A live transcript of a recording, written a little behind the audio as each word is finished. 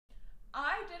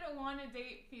didn't want to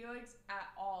date Felix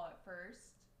at all at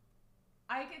first.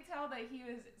 I could tell that he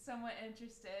was somewhat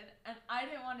interested, and I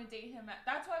didn't want to date him.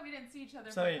 That's why we didn't see each other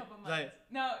for a couple months.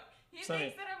 No, he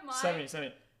thinks that I'm lying.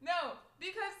 Sammy. No,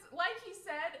 because like he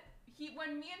said,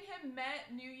 when me and him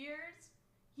met New Year's,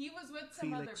 he was with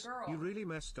some Felix, other girl. you really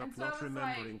messed up so not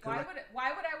remembering. Like,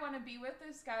 why would I want to be with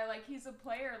this guy? Like, he's a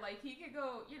player. Like, he could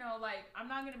go, you know, like, I'm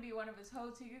not going to be one of his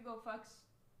hoes. He could go fuck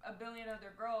a billion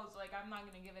other girls. Like, I'm not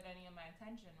going to give it any of my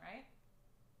attention, right?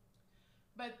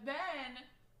 But then,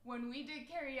 when we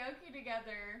did karaoke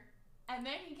together, and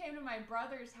then he came to my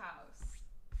brother's house,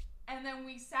 and then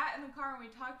we sat in the car and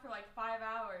we talked for like 5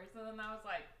 hours, and then I was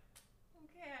like,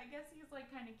 okay, I guess he's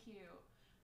like kind of cute.